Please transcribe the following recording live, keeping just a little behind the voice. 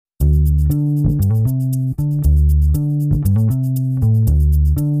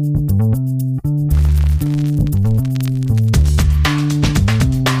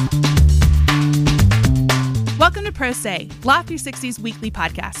Pro Se, Law 360's weekly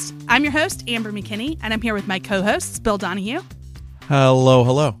podcast. I'm your host, Amber McKinney, and I'm here with my co-hosts, Bill Donahue.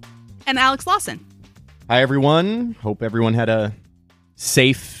 Hello. And Alex Lawson. Hi, everyone. Hope everyone had a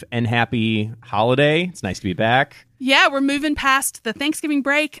safe and happy holiday. It's nice to be back. Yeah, we're moving past the Thanksgiving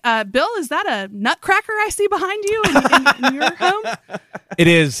break. Bill, is that a nutcracker I see behind you in your home? It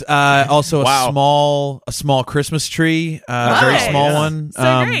is also Wow. a small Christmas tree, very small one.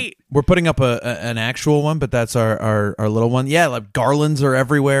 So great. We're putting up an actual one, but that's our little one. Yeah, like garlands are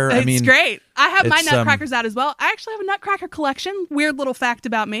everywhere. It's great. I have my it's, nutcrackers out as well. I actually have a nutcracker collection. Weird little fact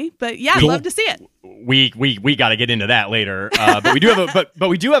about me, but yeah, I'd Cool. love to see it. We got to get into that later. But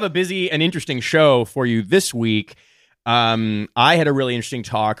we do have a busy and interesting show for you this week. I had a really interesting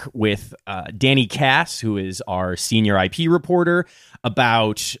talk with Danny Cass, who is our senior IP reporter,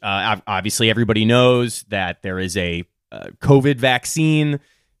 about obviously everybody knows that there is a COVID vaccine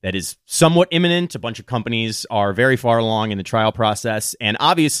that is somewhat imminent. A bunch of companies are very far along in the trial process. And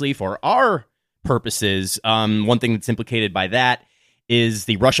obviously, for our purposes, one thing that's implicated by that is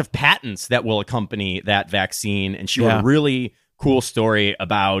the rush of patents that will accompany that vaccine. And she wrote a really cool story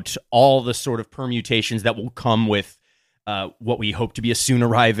about all the sort of permutations that will come with what we hope to be a soon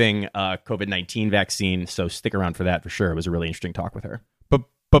arriving COVID-19 vaccine. So stick around for that for sure. It was a really interesting talk with her.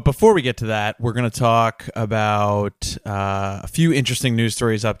 But before we get to that, we're going to talk about a few interesting news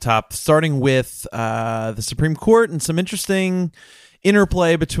stories up top, starting with the Supreme Court and some interesting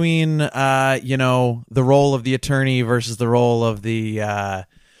interplay between, the role of the attorney versus the role of the,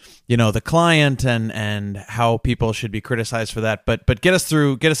 the client and how people should be criticized for that. But get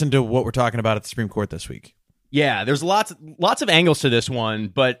us into what we're talking about at the Supreme Court this week. Yeah, there's lots of angles to this one,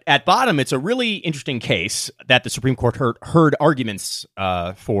 but at bottom, it's a really interesting case that the Supreme Court heard arguments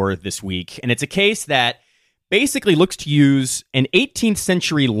for this week, and it's a case that basically looks to use an 18th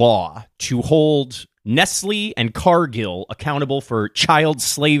century law to hold Nestle and Cargill accountable for child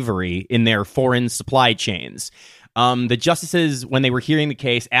slavery in their foreign supply chains. The justices, when they were hearing the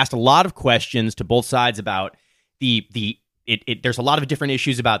case, asked a lot of questions to both sides about there's a lot of different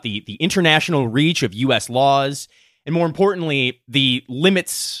issues about the international reach of U.S. laws, and more importantly, the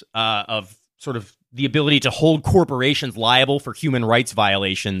limits of sort of the ability to hold corporations liable for human rights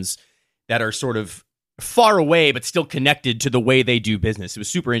violations that are sort of far away but still connected to the way they do business. It was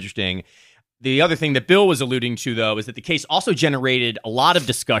super interesting. The other thing that Bill was alluding to, though, is that the case also generated a lot of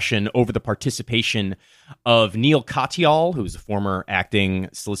discussion over the participation of Neil Katyal, who was a former acting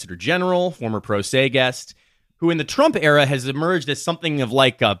Solicitor General, former pro se guest, who in the Trump era has emerged as something of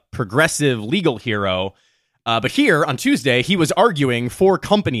like a progressive legal hero. But here on Tuesday, he was arguing for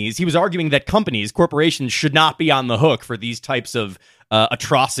companies. He was arguing that corporations should not be on the hook for these types of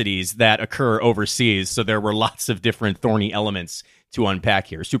atrocities that occur overseas. So there were lots of different thorny elements to unpack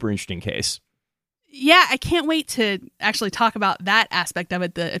here. Super interesting case. Yeah, I can't wait to actually talk about that aspect of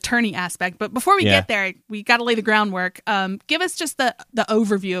it, the attorney aspect. But before we get there, we got to lay the groundwork. Give us just the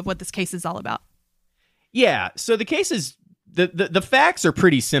overview of what this case is all about. Yeah, so the case is, the facts are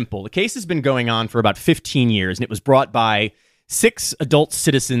pretty simple. The case has been going on for about 15 years, and it was brought by 6 adult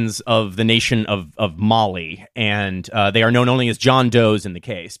citizens of the nation of Mali, and they are known only as John Does in the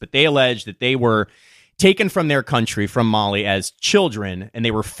case, but they allege that they were taken from their country, from Mali, as children, and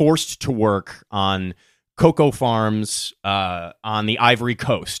they were forced to work on cocoa farms on the Ivory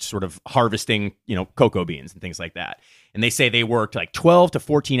Coast, sort of harvesting, cocoa beans and things like that. And they say they worked like 12 to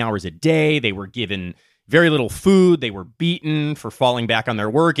 14 hours a day. They were given very little food. They were beaten for falling back on their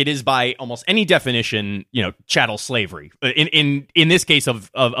work. It is, by almost any definition, chattel slavery. In this case of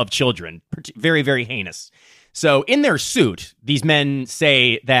children, very, very heinous. So in their suit, these men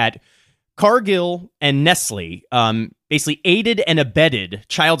say that Cargill and Nestle basically aided and abetted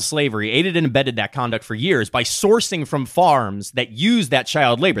child slavery, aided and abetted that conduct for years by sourcing from farms that use that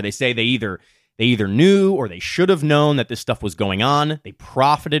child labor. They say they either knew or they should have known that this stuff was going on. They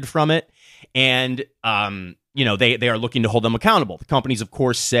profited from it. And, they are looking to hold them accountable. The companies, of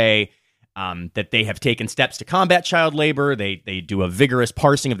course, say that they have taken steps to combat child labor. They do a vigorous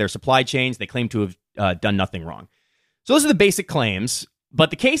parsing of their supply chains. They claim to have done nothing wrong. So those are the basic claims. But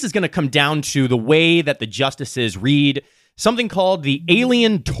the case is going to come down to the way that the justices read something called the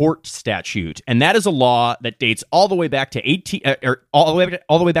Alien Tort Statute. And that is a law that dates all the way back to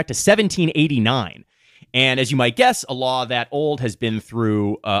 1789. And as you might guess, a law that old has been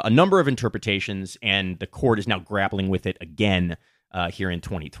through a number of interpretations, and the court is now grappling with it again here in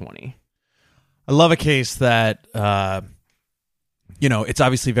 2020. I love a case that, it's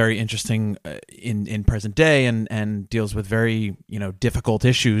obviously very interesting in present day and deals with very, difficult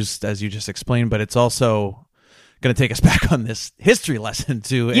issues, as you just explained, but it's also going to take us back on this history lesson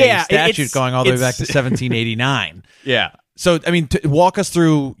to a statute going all the way back to 1789. Yeah. So, I mean, walk us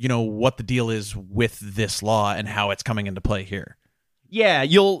through, what the deal is with this law and how it's coming into play here. Yeah,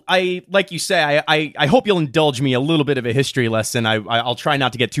 like you say, I hope you'll indulge me a little bit of a history lesson. I'll try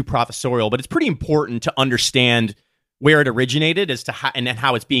not to get too professorial, but it's pretty important to understand where it originated as to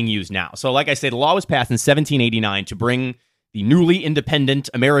how it's being used now. So, like I say, the law was passed in 1789 to bring the newly independent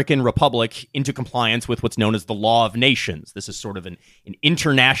American Republic into compliance with what's known as the Law of Nations. This is sort of an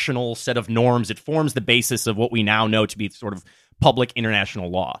international set of norms. It forms the basis of what we now know to be sort of public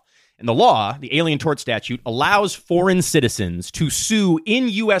international law. And the law, the Alien Tort Statute, allows foreign citizens to sue in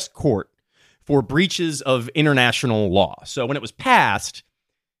U.S. court for breaches of international law. So when it was passed,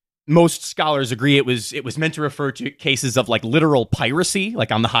 most scholars agree it was meant to refer to cases of like literal piracy,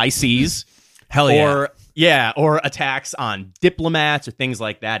 like on the high seas. Hell yeah. Or attacks on diplomats or things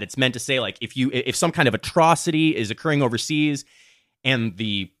like that. It's meant to say, like, if some kind of atrocity is occurring overseas and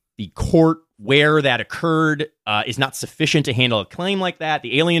the court where that occurred is not sufficient to handle a claim like that,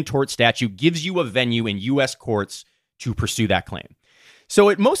 the Alien Tort Statute gives you a venue in U.S. courts to pursue that claim. So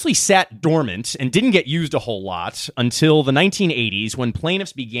it mostly sat dormant and didn't get used a whole lot until the 1980s, when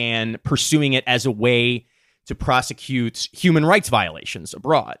plaintiffs began pursuing it as a way to prosecute human rights violations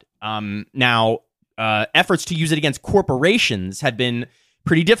abroad. Efforts to use it against corporations had been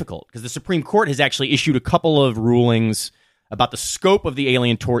pretty difficult because the Supreme Court has actually issued a couple of rulings about the scope of the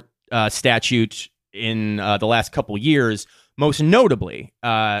Alien Tort Statute in the last couple years. Most notably,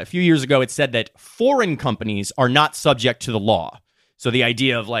 a few years ago, it said that foreign companies are not subject to the law. So the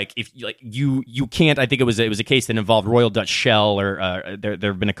idea of like if you can't, I think it was a case that involved Royal Dutch Shell, or there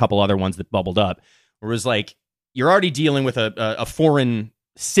have been a couple other ones that bubbled up, where it was like you're already dealing with a foreign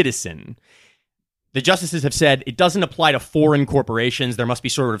citizen. The justices have said it doesn't apply to foreign corporations. There must be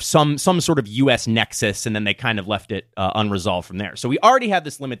sort of some sort of U.S. nexus, and then they kind of left it unresolved from there. So we already have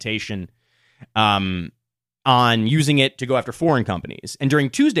this limitation on using it to go after foreign companies. And during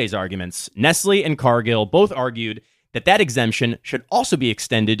Tuesday's arguments, Nestle and Cargill both argued that exemption should also be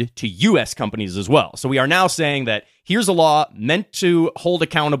extended to U.S. companies as well. So we are now saying that here's a law meant to hold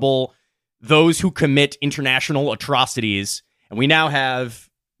accountable those who commit international atrocities, and we now have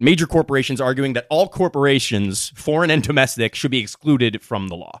major corporations arguing that all corporations, foreign and domestic, should be excluded from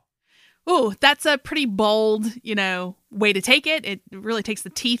the law. Ooh, that's a pretty bold, way to take it. It really takes the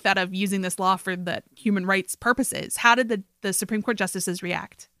teeth out of using this law for the human rights purposes. How did the Supreme Court justices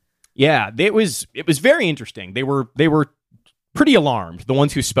react? Yeah, it was very interesting. They were pretty alarmed, the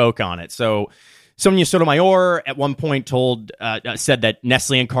ones who spoke on it. So Sonia Sotomayor at one point said that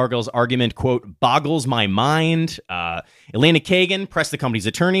Nestle and Cargill's argument, quote, boggles my mind. Elena Kagan pressed the company's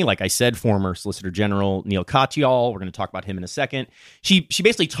attorney, like I said, former Solicitor General Neil Katyal. We're going to talk about him in a second. She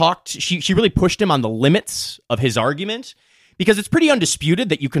basically she really pushed him on the limits of his argument, because it's pretty undisputed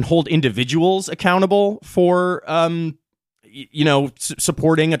that you can hold individuals accountable for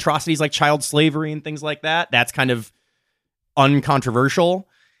supporting atrocities like child slavery and things like that. That's kind of uncontroversial.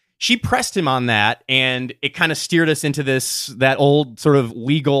 She pressed him on that, and it kind of steered us into that old sort of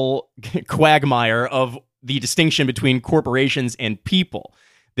legal quagmire of the distinction between corporations and people.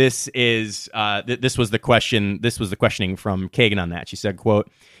 This was the question. This was the questioning from Kagan on that. She said, quote,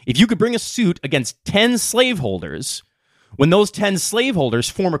 if you could bring a suit against 10 slaveholders, when those 10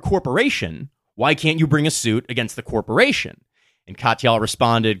 slaveholders form a corporation, why can't you bring a suit against the corporation? And Katyal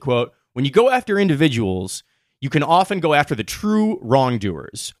responded, quote, when you go after individuals, you can often go after the true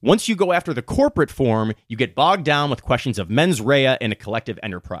wrongdoers. Once you go after the corporate form, you get bogged down with questions of mens rea and a collective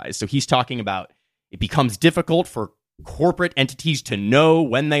enterprise. So he's talking about it becomes difficult for corporate entities to know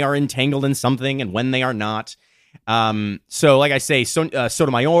when they are entangled in something and when they are not. So like I say,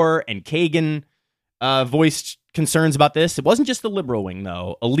 Sotomayor and Kagan voiced concerns about this. It wasn't just the liberal wing,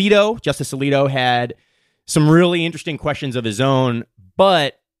 though. Justice Alito had some really interesting questions of his own,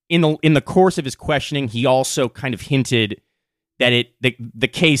 but in the course of his questioning, he also kind of hinted that the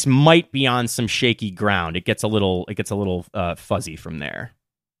case might be on some shaky ground. It gets a little fuzzy from there.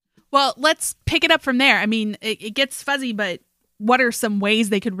 Well, let's pick it up from there. I mean, it gets fuzzy, but what are some ways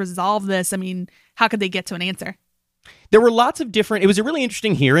they could resolve this? I mean, how could they get to an answer? There were lots of different. It was a really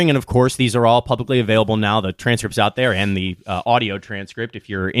interesting hearing, and of course, these are all publicly available now. The transcript's out there, and the audio transcript. If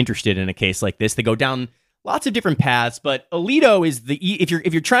you're interested in a case like this, they go down lots of different paths, but Alito is if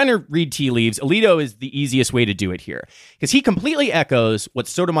you're trying to read tea leaves, Alito is the easiest way to do it here, because he completely echoes what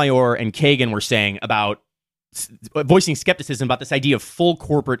Sotomayor and Kagan were saying about voicing skepticism about this idea of full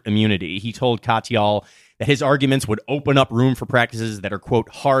corporate immunity. He told Katyal that his arguments would open up room for practices that are, quote,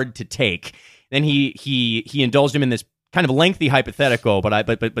 hard to take. Then he indulged him in this kind of lengthy hypothetical,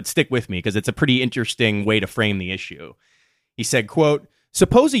 but stick with me because it's a pretty interesting way to frame the issue. He said, quote,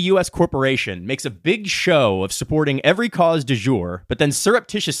 suppose a U.S. corporation makes a big show of supporting every cause du jour, but then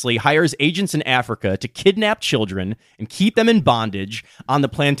surreptitiously hires agents in Africa to kidnap children and keep them in bondage on the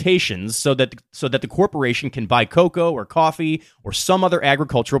plantations so that the corporation can buy cocoa or coffee or some other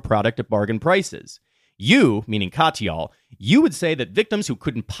agricultural product at bargain prices. You, meaning Katyal, you would say that victims who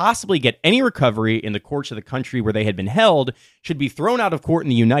couldn't possibly get any recovery in the courts of the country where they had been held should be thrown out of court in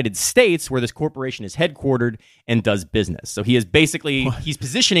the United States where this corporation is headquartered and does business. So he is basically, he's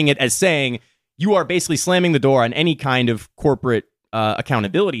positioning it as saying, you are basically slamming the door on any kind of corporate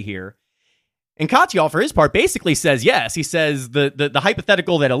accountability here. And Katyal, for his part, basically says yes. He says the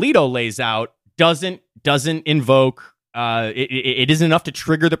hypothetical that Alito lays out doesn't invoke it isn't enough to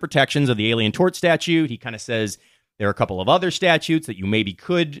trigger the protections of the Alien Tort Statute. He kind of says there are a couple of other statutes that you maybe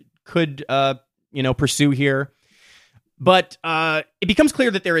could pursue here, but it becomes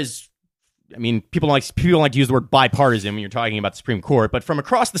clear that there is. I mean, people like to use the word bipartisan when you're talking about the Supreme Court, but from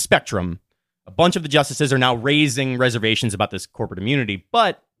across the spectrum, a bunch of the justices are now raising reservations about this corporate immunity.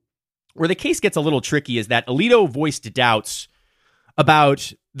 But where the case gets a little tricky is that Alito voiced doubts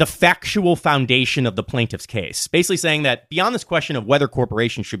about the factual foundation of the plaintiff's case, basically saying that beyond this question of whether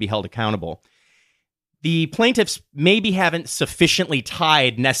corporations should be held accountable, the plaintiffs maybe haven't sufficiently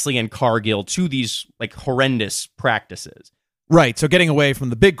tied Nestle and Cargill to these like horrendous practices. Right. So getting away from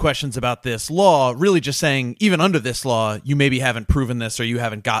the big questions about this law, really just saying, even under this law, you maybe haven't proven this or you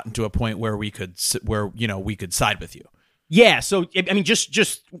haven't gotten to a point where we could side with you. Yeah. So, I mean,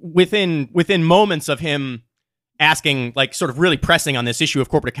 just within moments of him asking, like, sort of really pressing on this issue of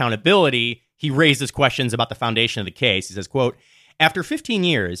corporate accountability, he raises questions about the foundation of the case. He says, quote, after 15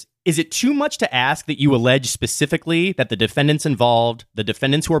 years, is it too much to ask that you allege specifically that the defendants involved, the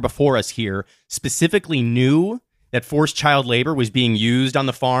defendants who are before us here, specifically knew that forced child labor was being used on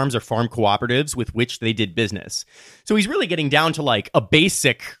the farms or farm cooperatives with which they did business? So he's really getting down to like a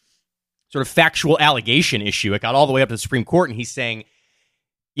basic sort of factual allegation issue. It got all the way up to the Supreme Court, and he's saying,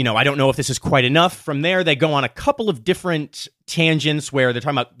 I don't know if this is quite enough. From there, they go on a couple of different tangents where they're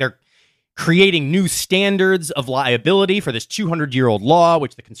talking about they're creating new standards of liability for this 200-year-old law,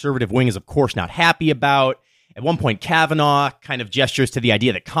 which the conservative wing is, of course, not happy about. At one point, Kavanaugh kind of gestures to the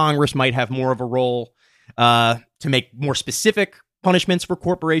idea that Congress might have more of a role to make more specific punishments for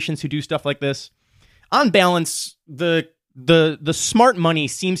corporations who do stuff like this. On balance, the smart money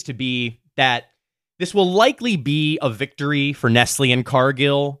seems to be that this will likely be a victory for Nestle and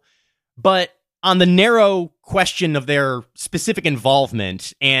Cargill, but on the narrow question of their specific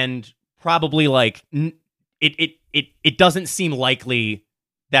involvement, and probably like it doesn't seem likely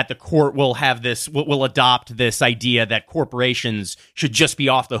that the court will adopt this idea that corporations should just be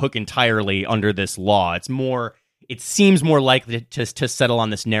off the hook entirely under this law. It seems more likely to settle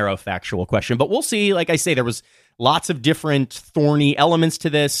on this narrow factual question, but we'll see. Like I say, there was lots of different thorny elements to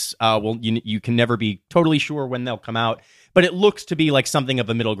this. You can never be totally sure when they'll come out, but it looks to be like something of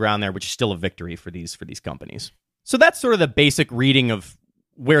a middle ground there, which is still a victory for these companies. So that's sort of the basic reading of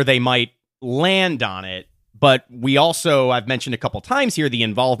where they might land on it. But we also, I've mentioned a couple times here, the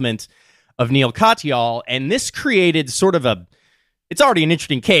involvement of Neil Katyal, and this created sort of it's already an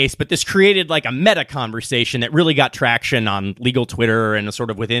interesting case, but this created like a meta conversation that really got traction on legal Twitter and sort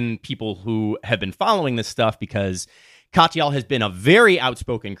of within people who have been following this stuff, because Katyal has been a very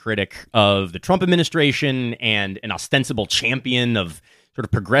outspoken critic of the Trump administration and an ostensible champion of sort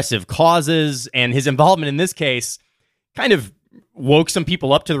of progressive causes, and his involvement in this case kind of woke some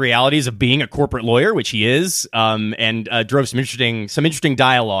people up to the realities of being a corporate lawyer, which he is, and drove some interesting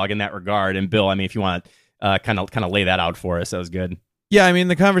dialogue in that regard. And Bill, I mean, if you want to kind of lay that out for us, that was good. Yeah, I mean,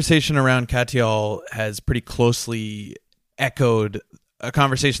 the conversation around Katyal has pretty closely echoed a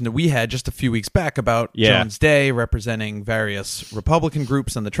conversation that we had just a few weeks back about Jones Day representing various Republican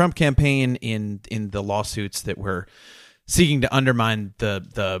groups on the Trump campaign in the lawsuits that were seeking to undermine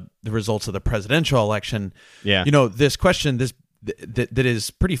the results of the presidential election. Yeah, this question that is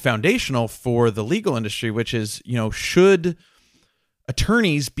pretty foundational for the legal industry, which is, should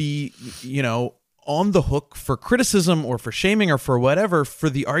attorneys be, on the hook for criticism or for shaming or for whatever for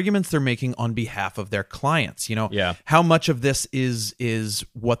the arguments they're making on behalf of their clients? How much of this is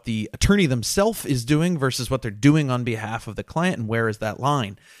what the attorney themselves is doing versus what they're doing on behalf of the client, and where is that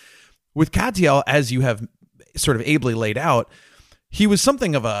line? With Katyal, as you have sort of ably laid out, he was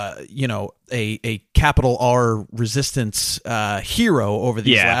something of a capital R resistance hero over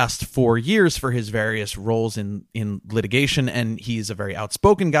these last 4 years for his various roles in litigation, and he's a very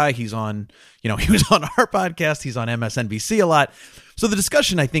outspoken guy. He's on, he was on our podcast. He's on MSNBC a lot. So the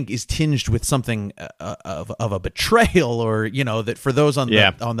discussion, I think, is tinged with something of a betrayal, or that for those on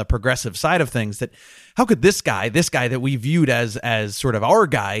the progressive side of things, that how could this guy that we viewed as sort of our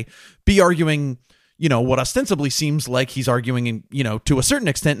guy, be arguing, what ostensibly seems like he's arguing in, to a certain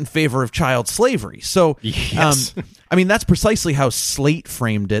extent in favor of child slavery. So, yes. That's precisely how Slate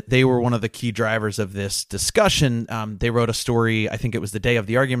framed it. They were one of the key drivers of this discussion. They wrote a story, I think it was the day of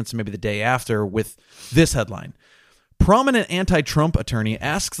the arguments, maybe the day after, with this headline: prominent anti-Trump attorney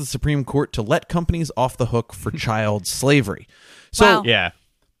asks the Supreme Court to let companies off the hook for child slavery. So,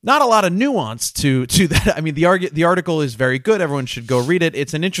 not a lot of nuance to that. I mean, the article is very good. Everyone should go read it.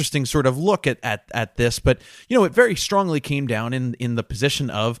 It's an interesting sort of look at this, but it very strongly came down in the position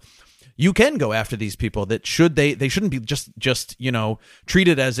of, you can go after these people. That they shouldn't be just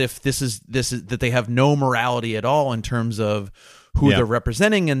treated as if this is that they have no morality at all in terms of who they're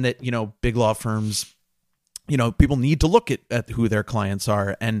representing, and that big law firms, people need to look at who their clients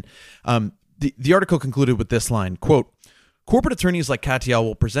are. And the article concluded with this line, quote, "Corporate attorneys like Katyal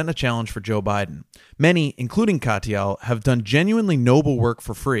will present a challenge for Joe Biden. Many, including Katyal, have done genuinely noble work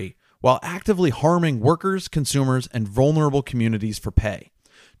for free, while actively harming workers, consumers, and vulnerable communities for pay.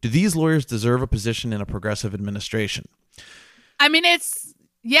 Do these lawyers deserve a position in a progressive administration?" I mean,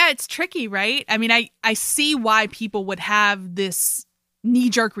 it's tricky, right? I mean, I see why people would have this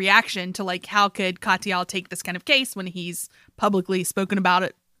knee-jerk reaction to, like, how could Katyal take this kind of case when he's publicly spoken about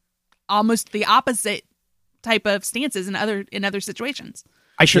it, almost the opposite type of stances in other situations.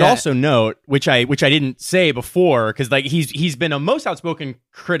 I should also note, which I didn't say before, because he's been a most outspoken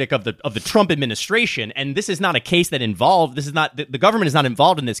critic of the Trump administration, and this is not a case that involved. This is not the government is not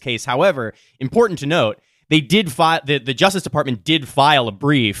involved in this case. However, important to note, they did file the Justice Department did file a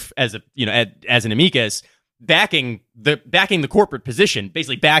brief as an amicus, backing the corporate position,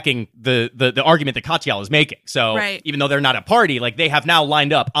 basically backing the argument that Katyal is making. So even though they're not a party, like, they have now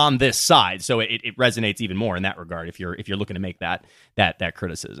lined up on this side. So it resonates even more in that regard if you're looking to make that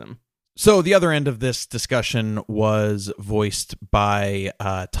criticism. So the other end of this discussion was voiced by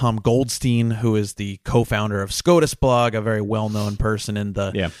Tom Goldstein, who is the co-founder of SCOTUS Blog, a very well-known person in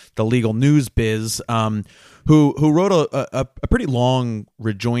the legal news biz, who wrote a pretty long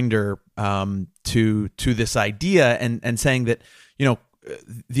rejoinder to this idea, and saying that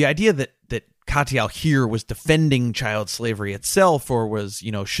the idea that Katyal here was defending child slavery itself, or was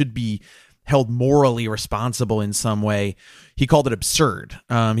should be held morally responsible in some way, he called it absurd.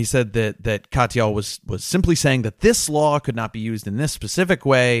 He said that Katyal was simply saying that this law could not be used in this specific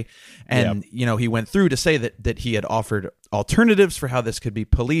way, and he went through to say that he had offered alternatives for how this could be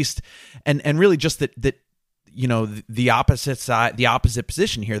policed, and really just that the opposite side, the opposite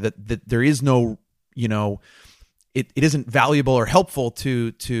position here, that there is no it isn't valuable or helpful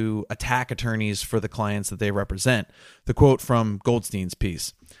to attack attorneys for the clients that they represent. The quote from Goldstein's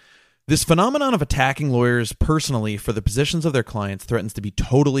piece: "This phenomenon of attacking lawyers personally for the positions of their clients threatens to be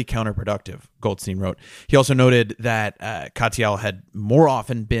totally counterproductive," Goldstein wrote. He also noted that Katyal had more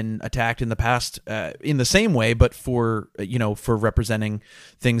often been attacked in the past in the same way, but for representing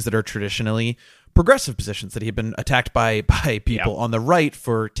things that are traditionally progressive positions, that he had been attacked by people on the right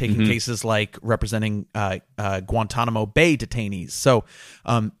for taking cases like representing Guantanamo Bay detainees. So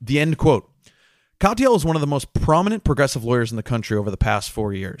the end quote: "Katyal is one of the most prominent progressive lawyers in the country over the past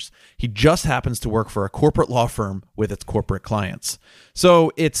 4 years. He just happens to work for a corporate law firm with its corporate clients."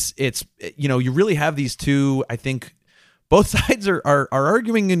 So it's you really have these two. I think both sides are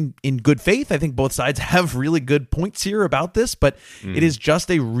arguing in good faith. I think both sides have really good points here about this, but it is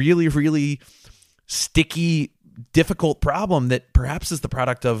just a really, really sticky, difficult problem that perhaps is the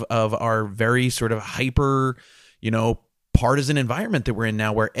product of our very sort of hyper, partisan environment that we're in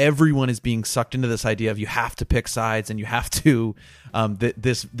now, where everyone is being sucked into this idea of you have to pick sides, and you have to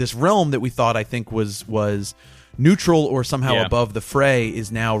this realm that we thought, I think, was neutral or somehow above the fray,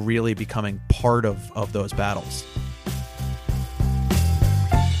 is now really becoming part of those battles.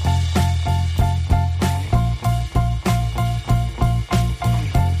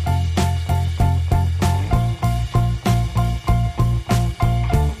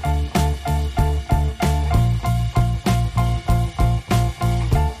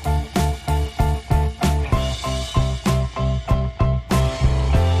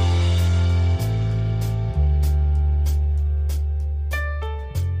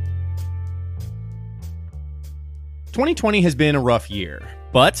 "2020 has been a rough year.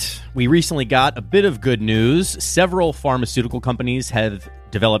 But we recently got a bit of good news. Several pharmaceutical companies have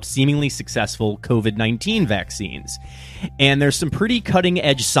developed seemingly successful COVID-19 vaccines. And there's some pretty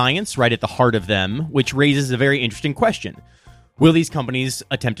cutting-edge science right at the heart of them, which raises a very interesting question. Will these companies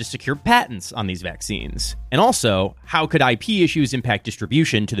attempt to secure patents on these vaccines? And also, how could IP issues impact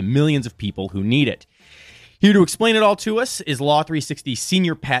distribution to the millions of people who need it? Here to explain it all to us is Law 360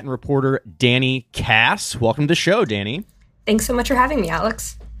 senior patent reporter Danny Cass. Welcome to the show, Danny. Thanks so much for having me,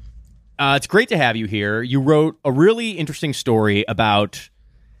 Alex. It's great to have you here. You wrote a really interesting story about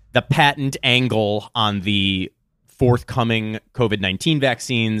the patent angle on the forthcoming COVID-19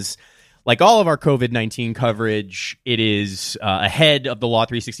 vaccines. Like all of our COVID-19 coverage, it is ahead of the Law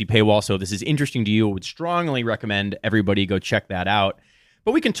 360 paywall, so if this is interesting to you, I would strongly recommend everybody go check that out.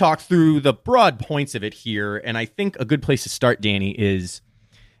 But we can talk through the broad points of it here, and I think a good place to start, Danny, is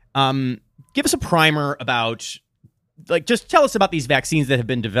give us a primer about... just tell us about these vaccines that have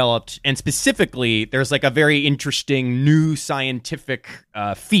been developed, and specifically, there's like a very interesting new scientific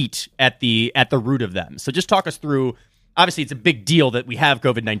feat at the root of them. So just talk us through. Obviously, it's a big deal that we have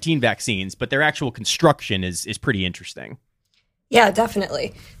COVID-19 vaccines, but their actual construction is pretty interesting. Yeah,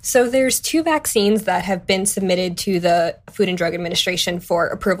 definitely. So there's 2 vaccines that have been submitted to the Food and Drug Administration for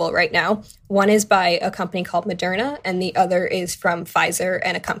approval right now. One is by a company called Moderna, and the other is from Pfizer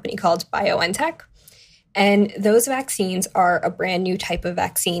and a company called BioNTech. And those vaccines are a brand new type of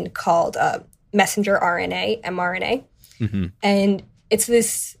vaccine called messenger RNA, mRNA. Mm-hmm. And it's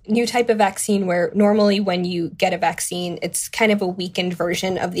this new type of vaccine where normally when you get a vaccine, it's kind of a weakened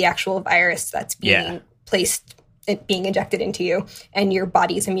version of the actual virus that's being being injected into you. And your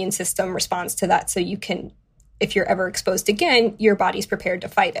body's immune system responds to that. So you can, if you're ever exposed again, your body's prepared to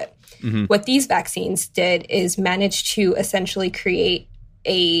fight it. Mm-hmm. What these vaccines did is manage to essentially create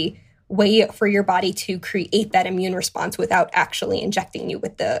a way for your body to create that immune response without actually injecting you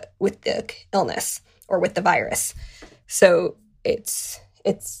with the illness or with the virus. So it's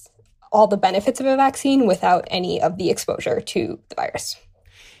all the benefits of a vaccine without any of the exposure to the virus.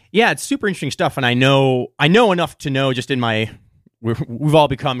 Yeah, it's super interesting stuff, and I know enough to know just in my we've all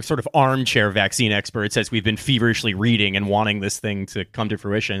become sort of armchair vaccine experts as we've been feverishly reading and wanting this thing to come to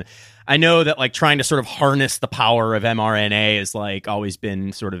fruition. I know that like trying to sort of harness the power of mRNA has like always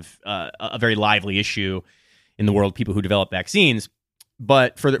been sort of a very lively issue in the world, people who develop vaccines.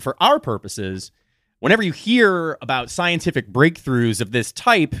 But for our purposes, whenever you hear about scientific breakthroughs of this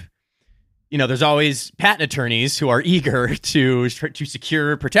type, you know, there's always patent attorneys who are eager to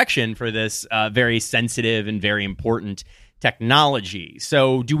secure protection for this very sensitive and very important technology.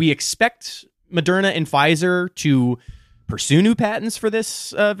 So do we expect Moderna and Pfizer to pursue new patents for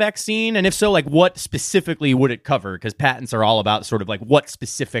this vaccine? And if so, like what specifically would it cover? Because patents are all about sort of like what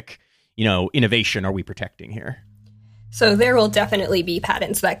specific, innovation are we protecting here? So there will definitely be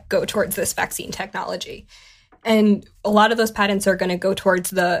patents that go towards this vaccine technology. And a lot of those patents are going to go towards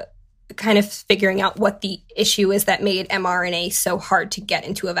the kind of figuring out what the issue is that made mRNA so hard to get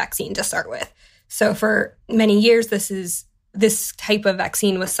into a vaccine to start with. So for many years, this type of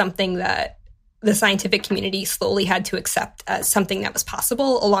vaccine was something that the scientific community slowly had to accept as something that was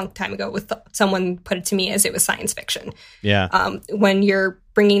possible. A long time ago, someone put it to me as it was science fiction. Yeah. When you're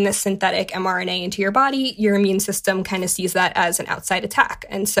bringing this synthetic mRNA into your body, your immune system kind of sees that as an outside attack.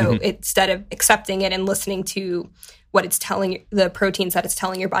 And so instead of accepting it and listening to what it's telling, the proteins that it's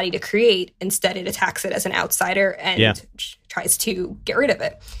telling your body to create, instead it attacks it as an outsider and tries to get rid of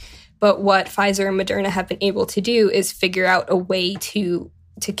it. But what Pfizer and Moderna have been able to do is figure out a way to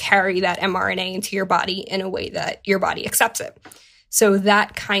carry that mRNA into your body in a way that your body accepts it. So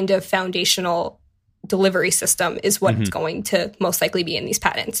that kind of foundational delivery system is what it's going to most likely be in these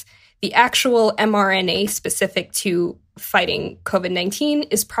patents. The actual mRNA specific to fighting COVID-19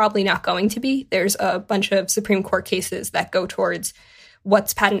 is probably not going to be. There's a bunch of Supreme Court cases that go towards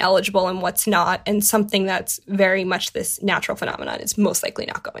what's patent eligible and what's not, and something that's very much this natural phenomenon is most likely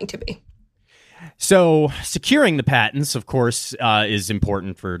not going to be. So securing the patents, of course, is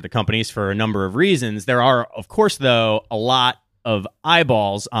important for the companies for a number of reasons. There are, of course, though, a lot of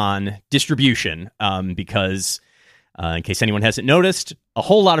eyeballs on distribution because, in case anyone hasn't noticed, a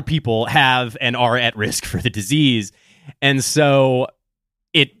whole lot of people have and are at risk for the disease. And so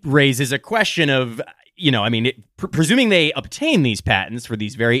it raises a question of, presuming they obtain these patents for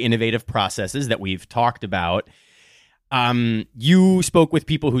these very innovative processes that we've talked about, you spoke with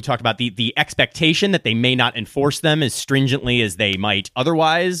people who talked about the expectation that they may not enforce them as stringently as they might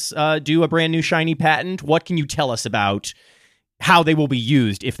otherwise do a brand new shiny patent. What can you tell us about how they will be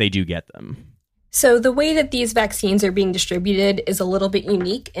used if they do get them? So the way that these vaccines are being distributed is a little bit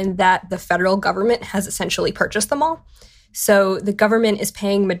unique in that the federal government has essentially purchased them all. So the government is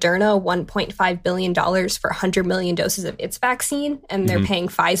paying Moderna $1.5 billion for 100 million doses of its vaccine, and they're paying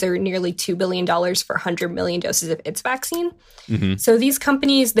Pfizer nearly $2 billion for 100 million doses of its vaccine. So these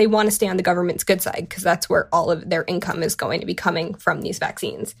companies, they want to stay on the government's good side because that's where all of their income is going to be coming from these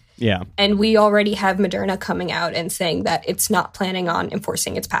vaccines. Yeah. And we already have Moderna coming out and saying that it's not planning on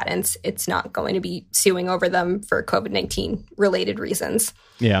enforcing its patents. It's not going to be suing over them for COVID-19 related reasons.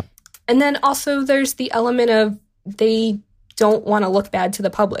 Yeah. And then also there's the element of they don't want to look bad to the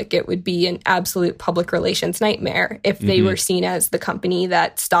public. It would be an absolute public relations nightmare if they were seen as the company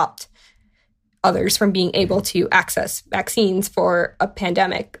that stopped others from being able to access vaccines for a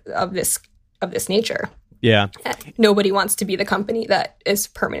pandemic of this nature. Yeah. Nobody wants to be the company that is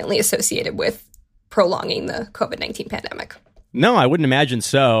permanently associated with prolonging the COVID-19 pandemic. No, I wouldn't imagine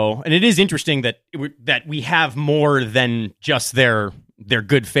so. And it is interesting that we have more than just their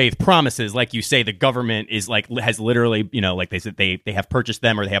good faith promises. Like you say, the government has literally, like they said, they have purchased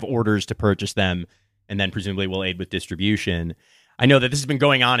them or they have orders to purchase them and then presumably will aid with distribution. I know that this has been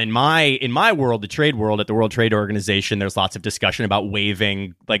going on in my world, the trade world, at the World Trade Organization. There's lots of discussion about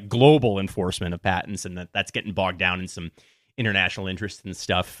waiving like global enforcement of patents, and that's getting bogged down in some international interests and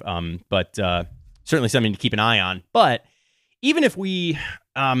stuff. But certainly something to keep an eye on. But even if we,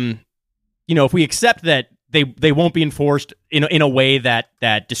 if we accept that they won't be enforced in a way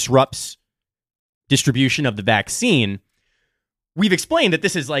that disrupts distribution of the vaccine, we've explained that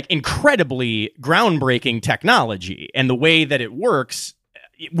this is like incredibly groundbreaking technology, and the way that it works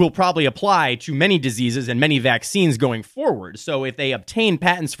it will probably apply to many diseases and many vaccines going forward. So if they obtain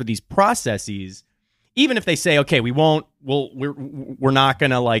patents for these processes, even if they say, okay, we're not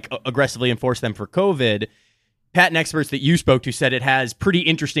going to like aggressively enforce them for COVID, patent experts that you spoke to said it has pretty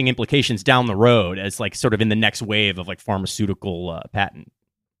interesting implications down the road as like sort of in the next wave of like pharmaceutical patent.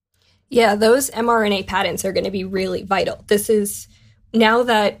 Yeah, those mRNA patents are going to be really vital. This is now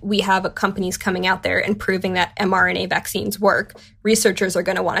that we have companies coming out there and proving that mRNA vaccines work, researchers are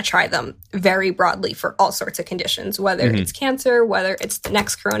going to want to try them very broadly for all sorts of conditions, whether it's cancer, whether it's the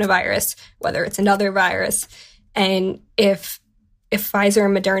next coronavirus, whether it's another virus. And if Pfizer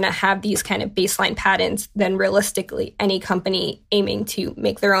and Moderna have these kind of baseline patents, then realistically, any company aiming to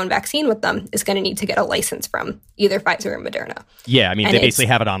make their own vaccine with them is going to need to get a license from either Pfizer or Moderna. Yeah, I mean, they basically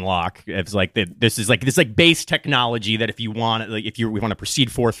have it on lock. It's like this is base technology that if you want to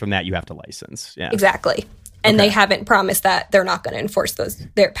proceed forth from that, you have to license. Yeah, exactly. And they haven't promised that they're not going to enforce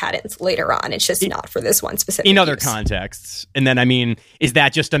their patents later on. It's just not for this one specific in other use. contexts. And then, I mean, is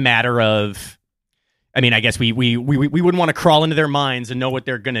that just a matter of? I mean, I guess we wouldn't want to crawl into their minds and know what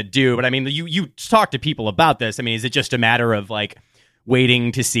they're going to do. But I mean, you talk to people about this. I mean, is it just a matter of like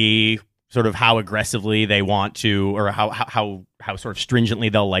waiting to see sort of how aggressively they want to, or how sort of stringently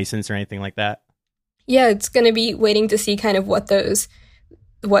they'll license or anything like that? Yeah, it's going to be waiting to see kind of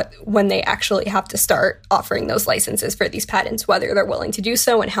when they actually have to start offering those licenses for these patents, whether they're willing to do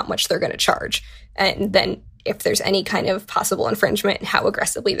so and how much they're going to charge. And then if there's any kind of possible infringement, how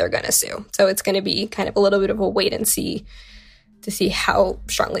aggressively they're going to sue. So it's going to be kind of a little bit of a wait and see to see how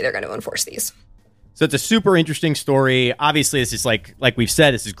strongly they're going to enforce these. So it's a super interesting story. Obviously, this is like we've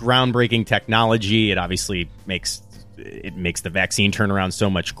said, this is groundbreaking technology. It obviously makes the vaccine turnaround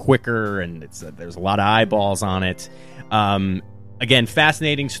so much quicker, and there's a lot of eyeballs on it. Again,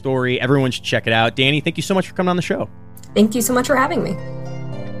 fascinating story. Everyone should check it out. Danny, thank you so much for coming on the show. Thank you so much for having me.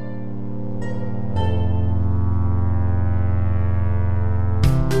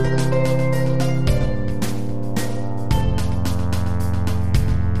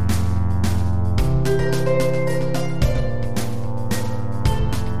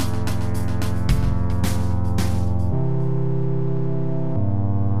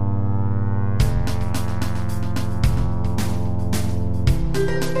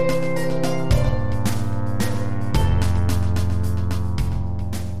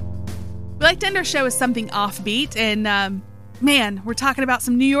 We like to end our show with something offbeat, and man, we're talking about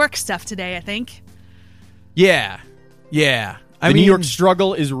some New York stuff today, I think. Yeah. The New York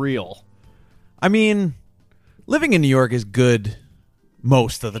struggle is real. I mean, living in New York is good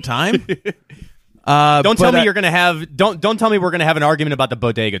most of the time. Don't tell me we're gonna have an argument about the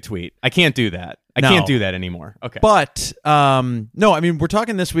bodega tweet. I can't do that. I can't do that anymore. Okay. But no, I mean, we're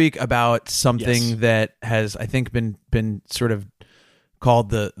talking this week about something that has, I think, been sort of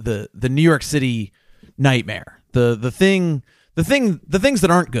called the New York City nightmare. The things that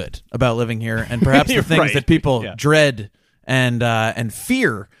aren't good about living here, and perhaps the things that people dread and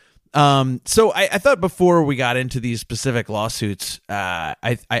fear So I thought before we got into these specific lawsuits,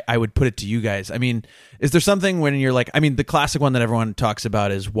 I would put it to you guys. I mean, is there something when you're like, I mean, the classic one that everyone talks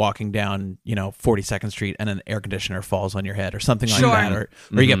about is walking down, 42nd Street and an air conditioner falls on your head or something like that, or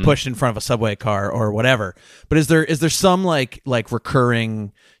you get pushed in front of a subway car or whatever. But is there some like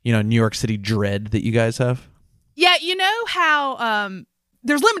recurring, New York City dread that you guys have? Yeah, you know how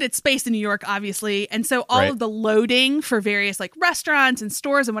there's limited space in New York, obviously, and so all of the loading for various like restaurants and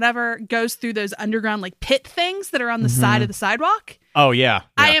stores and whatever goes through those underground like pit things that are on the side of the sidewalk. Oh, yeah.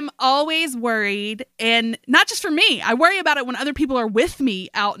 I am always worried, and not just for me. I worry about it when other people are with me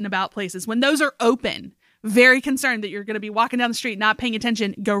out and about places. When those are open, very concerned that you're going to be walking down the street, not paying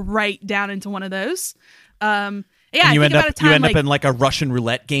attention, go right down into one of those. Yeah, and you end up in like a Russian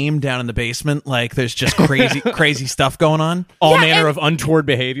roulette game down in the basement. Like there's just crazy stuff going on. All manner of untoward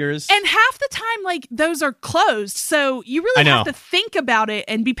behaviors. And half the time, like those are closed. So you really have to think about it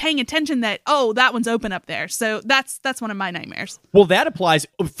and be paying attention that, that one's open up there. So that's one of my nightmares. Well, that applies.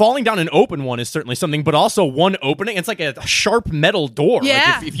 Falling down an open one is certainly something, but also one opening, it's like a sharp metal door.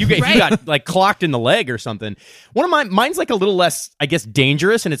 Yeah. Like if you got like clocked in the leg or something. Mine's like a little less, I guess,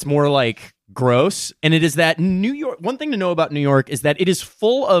 dangerous, and it's more like gross, and it is that New York. One thing to know about New York is that it is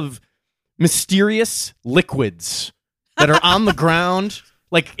full of mysterious liquids that are on the ground.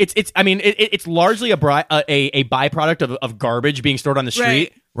 Like it's largely a byproduct of garbage being stored on the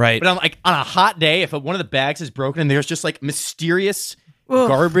street. Right. But on a hot day, if one of the bags is broken and there's just like mysterious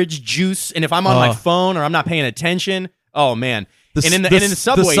garbage juice, and if I'm on my phone or I'm not paying attention, oh man. In the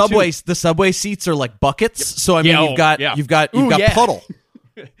subway, the subway seats are like buckets. So I mean, you've got puddle.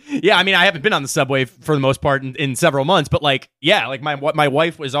 Yeah, I mean, I haven't been on the subway for the most part in several months, but my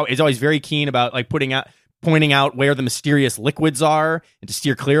wife is always very keen about like pointing out where the mysterious liquids are and to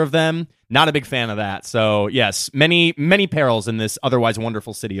steer clear of them. Not a big fan of that. So yes, many perils in this otherwise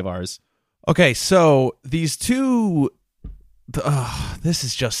wonderful city of ours. Okay, so these two,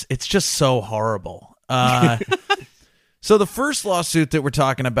 it's just so horrible. So the first lawsuit that we're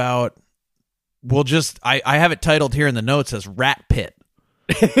talking about, I have it titled here in the notes as Rat Pit.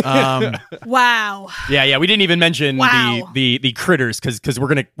 Wow. Yeah. We didn't even mention the critters because we're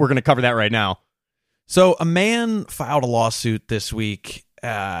gonna cover that right now. So a man filed a lawsuit this week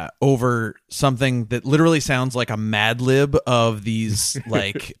over something that literally sounds like a Mad Lib of these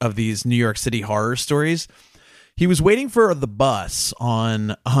of these New York City horror stories. He was waiting for the bus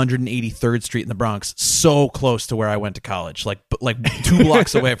on 183rd Street in the Bronx, so close to where I went to college, like 2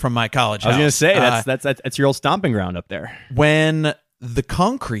 blocks away from my college house. I was going to say that's your old stomping ground up there. When the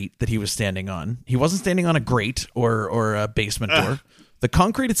concrete that he was standing on, he wasn't standing on a grate or a basement door. The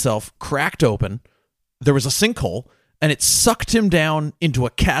concrete itself cracked open. There was a sinkhole, and it sucked him down into a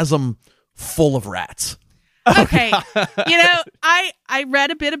chasm full of rats. Okay. I read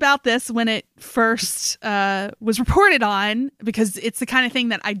a bit about this when it first was reported on, because it's the kind of thing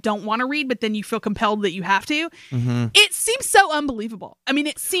that I don't want to read, but then you feel compelled that you have to. Mm-hmm. It seems so unbelievable. I mean,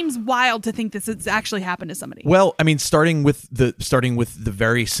 it seems wild to think this has actually happened to somebody. Well, I mean, starting with the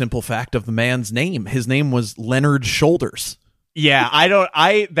very simple fact of the man's name. His name was Leonard Shoulders. Yeah,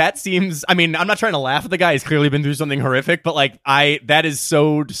 that seems, I mean, I'm not trying to laugh at the guy. He's clearly been through something horrific, but that is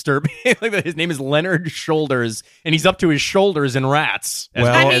so disturbing. His name is Leonard Shoulders, and he's up to his shoulders in rats.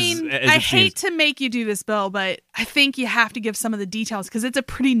 I hate to make you do this, Bill, but I think you have to give some of the details because it's a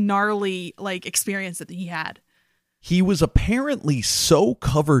pretty gnarly experience that he had. He was apparently so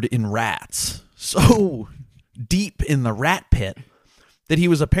covered in rats, so deep in the rat pit, that he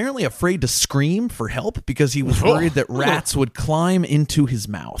was apparently afraid to scream for help because he was worried that rats would climb into his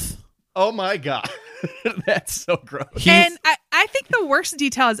mouth. Oh my God. That's so gross. And I think the worst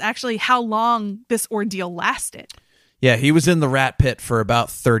detail is actually how long this ordeal lasted. Yeah, he was in the rat pit for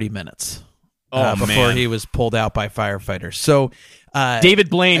about 30 minutes before he was pulled out by firefighters. So David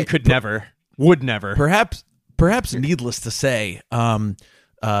Blaine would never. Perhaps needless to say,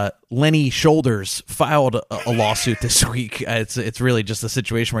 Lenny Shoulders filed a lawsuit this week. It's really just a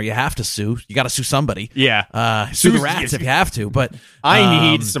situation where you have to sue. You got to sue somebody. Yeah. Sue the rats if you have to. But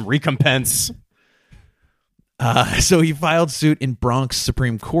I need some recompense. So he filed suit in Bronx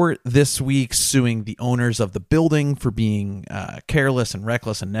Supreme Court this week, suing the owners of the building for being careless and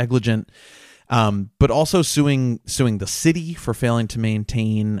reckless and negligent. But also suing the city for failing to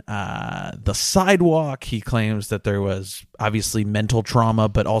maintain the sidewalk. He claims that there was obviously mental trauma,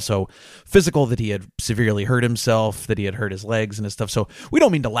 but also physical, that he had severely hurt himself, that he had hurt his legs and his stuff. So we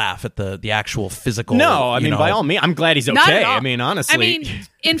don't mean to laugh at the actual physical. No, I mean, by all means, I'm glad he's okay. I mean, honestly. I mean,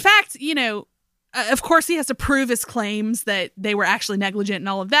 in fact, of course, he has to prove his claims that they were actually negligent and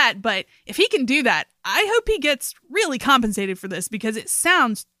all of that. But if he can do that, I hope he gets really compensated for this because it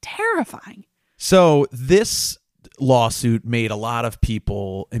sounds terrifying. So this lawsuit made a lot of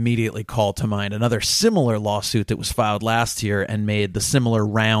people immediately call to mind another similar lawsuit that was filed last year and made the similar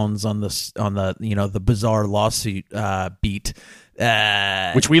rounds on the bizarre lawsuit beat,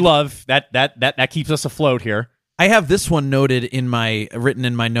 which we love. That keeps us afloat here. I have this one written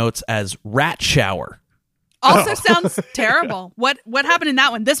in my notes as rat shower. Also sounds terrible. What happened in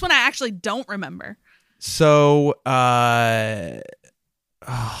that one? This one I actually don't remember. So a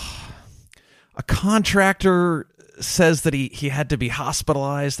contractor says that he had to be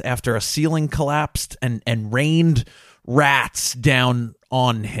hospitalized after a ceiling collapsed and rained rats down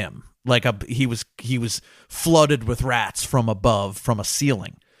on him. Like he was flooded with rats from above from a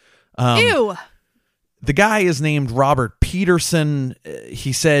ceiling. Ew. The guy is named Robert Peterson.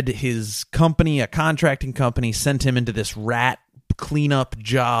 He said his company, a contracting company, sent him into this rat cleanup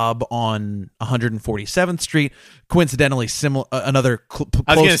job on 147th Street. Coincidentally, close to another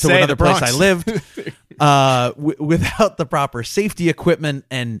place I lived, without the proper safety equipment,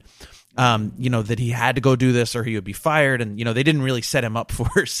 and that he had to go do this or he would be fired. And they didn't really set him up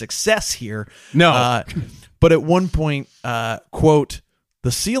for success here. No, but at one point, quote,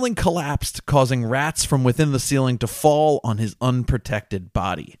 "The ceiling collapsed, causing rats from within the ceiling to fall on his unprotected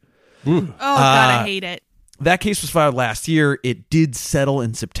body." Oh, God, I hate it. That case was filed last year. It did settle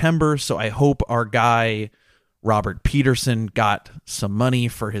in September, so I hope our guy, Robert Peterson, got some money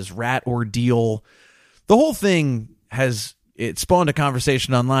for his rat ordeal. The whole thing it spawned a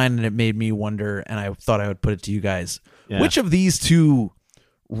conversation online, and it made me wonder, and I thought I would put it to you guys. Yeah. Which of these two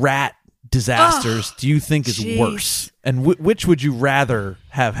rat disasters do you think is worse? And which would you rather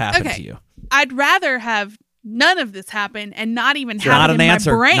have happen to you? I'd rather have none of this happen and not even have it in my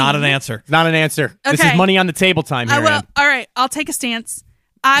brain. Not an answer. Not an answer. Okay. This is money on the table time here. All right, I'll take a stance.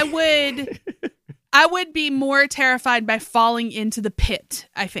 I would be more terrified by falling into the pit,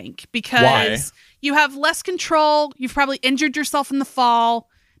 I think, because you have less control. You've probably injured yourself in the fall.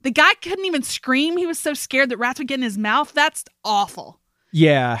 The guy couldn't even scream. He was so scared that rats would get in his mouth. That's awful.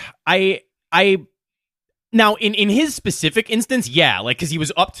 Yeah, I now in his specific instance, yeah, like because he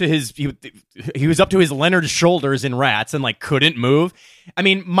was up to his Leonard shoulders in rats and like couldn't move. I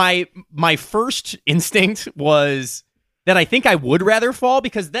mean, my first instinct was that I think I would rather fall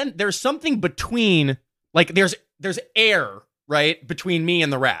because then there's something between, like there's air right between me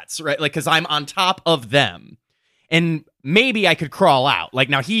and the rats, right? Like because I'm on top of them, and maybe I could crawl out. Like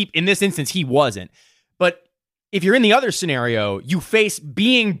now in this instance he wasn't, but if you're in the other scenario, you face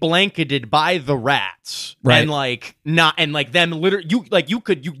being blanketed by the rats, right? And like not, and like them literally, you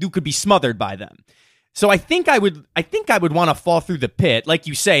could be smothered by them. So I think I would want to fall through the pit, like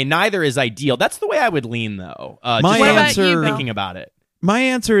you say. Neither is ideal. That's the way I would lean, though. Thinking about it. My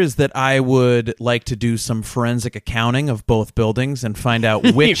answer is that I would like to do some forensic accounting of both buildings and find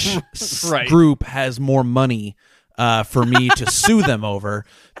out which group has more money for me to sue them over,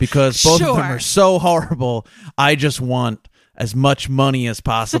 because both of them are so horrible. I just want as much money as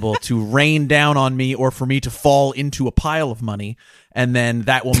possible to rain down on me, or for me to fall into a pile of money, and then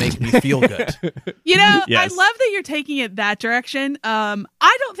that will make me feel good. Yes. I love Yes. that you're taking it that direction.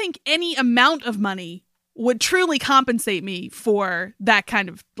 I don't think any amount of money would truly compensate me for that kind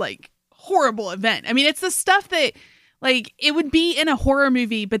of like horrible event. I mean, it's the stuff that like it would be in a horror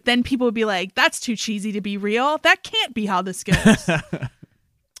movie, but then people would be like, that's too cheesy to be real. That can't be how this goes.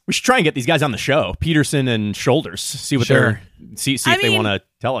 We should try and get these guys on the show, Peterson and Shoulders. See what see if they want to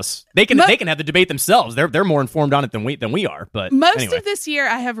tell us. They can have the debate themselves. They're more informed on it than we are. But most of this year,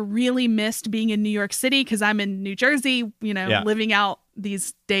 I have really missed being in New York City because I'm in New Jersey. Living out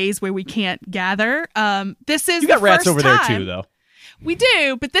these days where we can't gather. This is you got the rats first over time. there too, though. We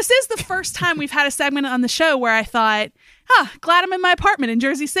do, but this is the first time we've had a segment on the show where I thought, glad I'm in my apartment in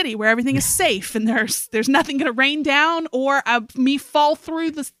Jersey City where everything is safe and there's nothing going to rain down or me fall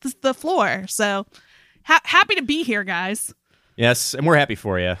through the floor. So happy to be here, guys. Yes, and we're happy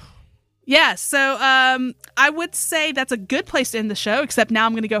for you. Yeah, so I would say that's a good place to end the show, except now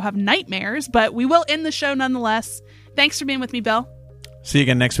I'm going to go have nightmares, but we will end the show nonetheless. Thanks for being with me, Bill. See you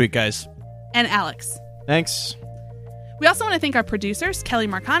again next week, guys. And Alex. Thanks. We also want to thank our producers, Kelly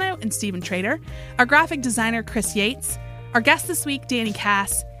Marcano and Stephen Trader, our graphic designer, Chris Yates, our guest this week, Danny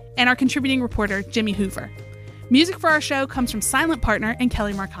Cass, and our contributing reporter, Jimmy Hoover. Music for our show comes from Silent Partner and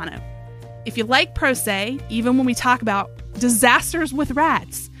Kelly Marcano. If you like Pro Se, even when we talk about disasters with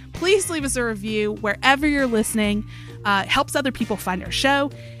rats, please leave us a review wherever you're listening. It helps other people find our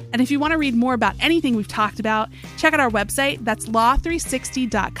show. And if you want to read more about anything we've talked about, check out our website. That's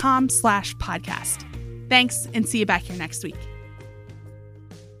law360.com/podcast. Thanks, and see you back here next week.